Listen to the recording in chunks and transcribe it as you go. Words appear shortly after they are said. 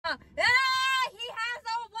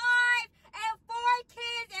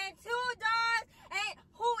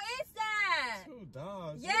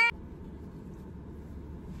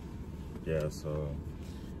Yeah, so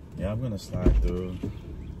yeah, I'm gonna slide through.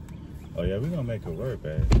 Oh yeah, we're gonna make it work,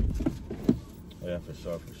 babe. Oh yeah, for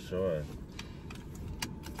sure, for sure.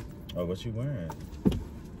 Oh, what you wearing?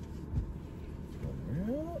 For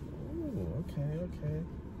real? Ooh, okay, okay.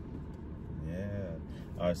 Yeah.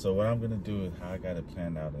 All right, so what I'm gonna do is how I got it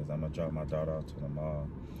planned out is I'm gonna drop my daughter off to the mall.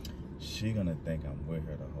 She gonna think I'm with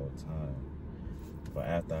her the whole time. But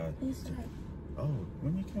after I... Who's that? Oh,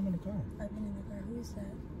 when you came in the car? I've been in the car. Who is that?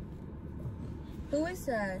 Who is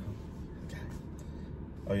that?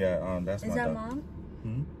 Oh yeah, that's my daughter. Is that mom?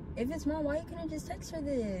 Hmm? If it's mom, why you couldn't just text her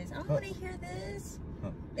this? I don't want to hear this. Huh.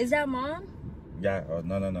 Is that mom? Yeah, oh,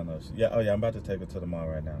 no. Yeah, oh yeah, I'm about to take her to the mall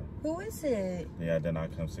right now. Who is it? Yeah, then I'll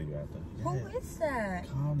come see you after. Yeah. Who is that?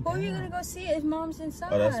 Calm Who down. are you gonna go see if mom's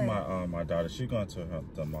inside? Oh, that's my daughter. She's going to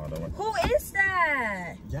the mall. Don't worry. Who is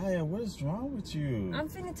that? Yaya, what is wrong with you? I'm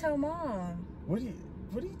finna tell mom. What do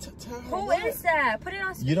you tell her? Who is that? Put it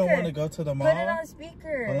on speaker. You don't want to go to the mall? Put it on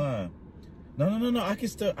speaker. Hold on. No. I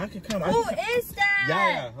can come. Who is that?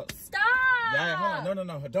 Yaya. Stop. Yaya, hold on.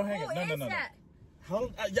 No. Don't hang it. No. Who is that?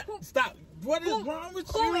 Hold on. Stop. What is wrong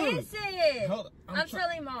with you? Who is it? Hold on. I'm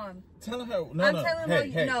telling mom. Tell her. No. I'm telling hey,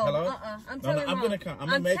 mom. Hey, no. hello? I'm telling mom. I'm gonna come. I'm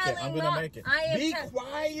gonna make it. I am Be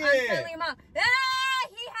quiet. I'm telling mom. Ah,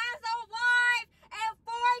 he has a wife and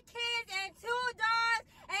 4 kids and 2 dogs.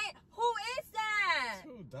 And who is that?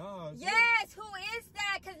 2 dogs? Yes, who is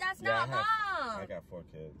that? Because that's not mom. I got 4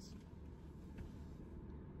 kids.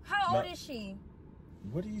 How old is she?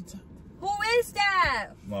 What are you talking? Who is that?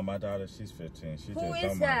 Well, my daughter, she's 15. She who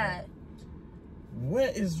just is that?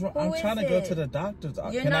 What is wrong? I'm trying to go to the doctor's.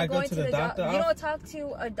 Can I go to the doctor? You don't talk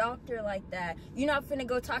to a doctor like that. You're not finna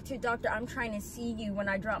go talk to a doctor. I'm trying to see you when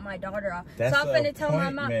I drop my daughter off. That's so I'm finna tell my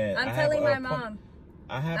mom. I'm telling my mom.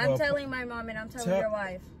 I'm telling my mom and I'm telling your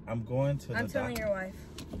wife. I'm going to the doctor. I'm telling your wife.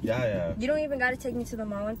 Yeah. You don't even got to take me to the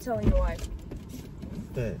mall. I'm telling your wife.